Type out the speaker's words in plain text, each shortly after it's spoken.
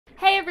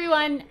Hey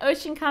everyone,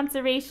 ocean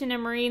conservation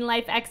and marine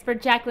life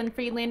expert Jaclyn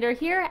Friedlander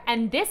here,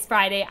 and this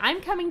Friday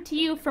I'm coming to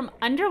you from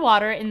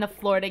underwater in the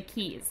Florida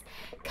Keys.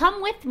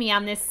 Come with me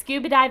on this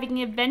scuba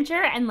diving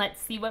adventure and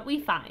let's see what we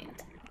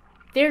find.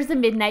 There's a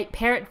midnight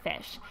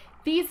parrotfish.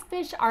 These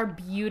fish are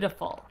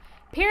beautiful.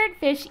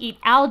 Parrotfish eat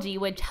algae,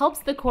 which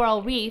helps the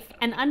coral reef,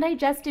 and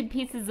undigested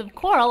pieces of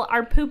coral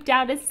are pooped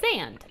out as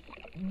sand.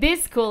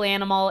 This cool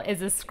animal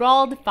is a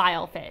scrawled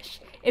filefish.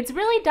 It's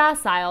really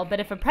docile, but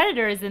if a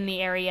predator is in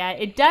the area,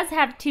 it does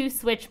have two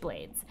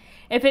switchblades.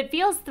 If it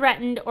feels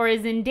threatened or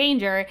is in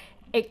danger,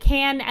 it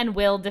can and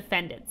will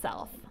defend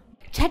itself.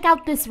 Check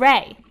out this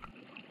ray.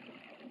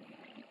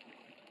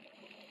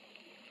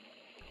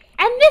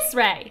 And this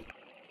ray.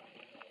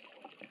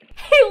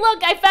 Hey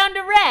look, I found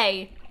a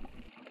ray!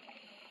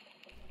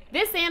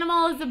 This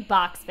animal is a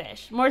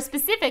boxfish, more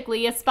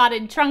specifically a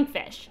spotted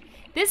trunkfish.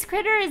 This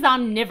critter is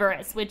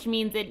omnivorous, which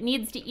means it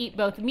needs to eat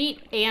both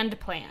meat and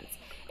plants.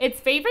 Its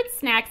favorite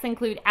snacks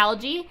include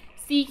algae,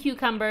 sea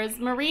cucumbers,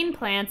 marine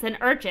plants, and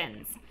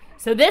urchins.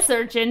 So this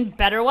urchin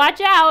better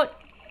watch out!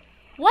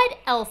 What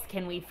else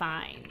can we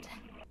find?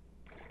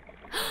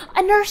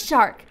 A nurse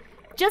shark!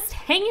 Just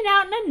hanging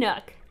out in a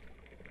nook.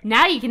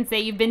 Now you can say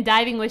you've been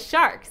diving with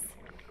sharks.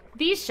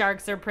 These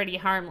sharks are pretty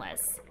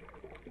harmless.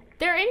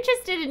 They're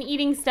interested in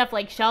eating stuff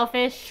like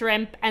shellfish,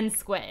 shrimp, and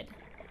squid.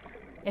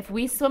 If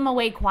we swim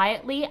away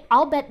quietly,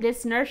 I'll bet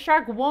this nurse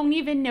shark won't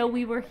even know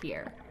we were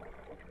here.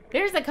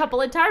 There's a couple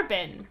of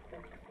tarpon.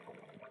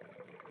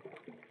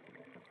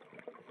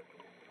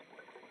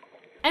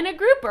 And a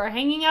grouper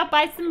hanging out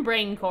by some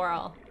brain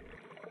coral.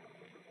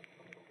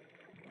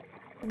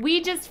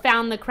 We just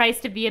found the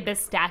Christ of the Abyss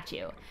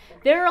statue.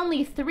 There are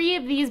only 3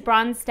 of these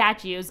bronze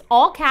statues,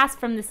 all cast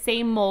from the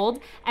same mold,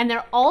 and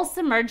they're all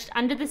submerged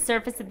under the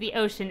surface of the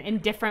ocean in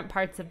different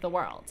parts of the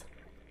world.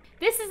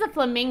 This is a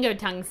flamingo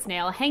tongue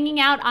snail hanging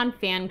out on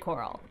fan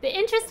coral. The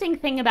interesting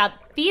thing about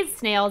these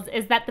snails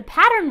is that the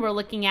pattern we're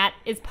looking at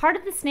is part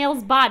of the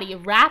snail's body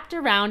wrapped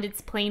around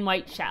its plain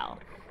white shell.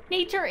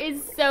 Nature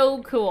is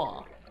so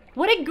cool.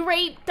 What a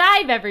great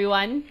dive,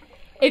 everyone!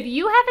 If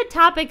you have a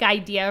topic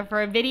idea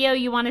for a video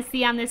you want to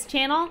see on this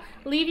channel,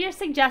 leave your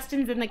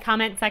suggestions in the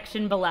comment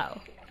section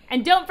below.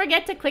 And don't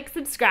forget to click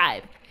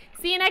subscribe.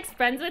 See you next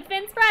Friends with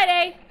Fins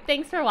Friday.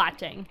 Thanks for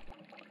watching.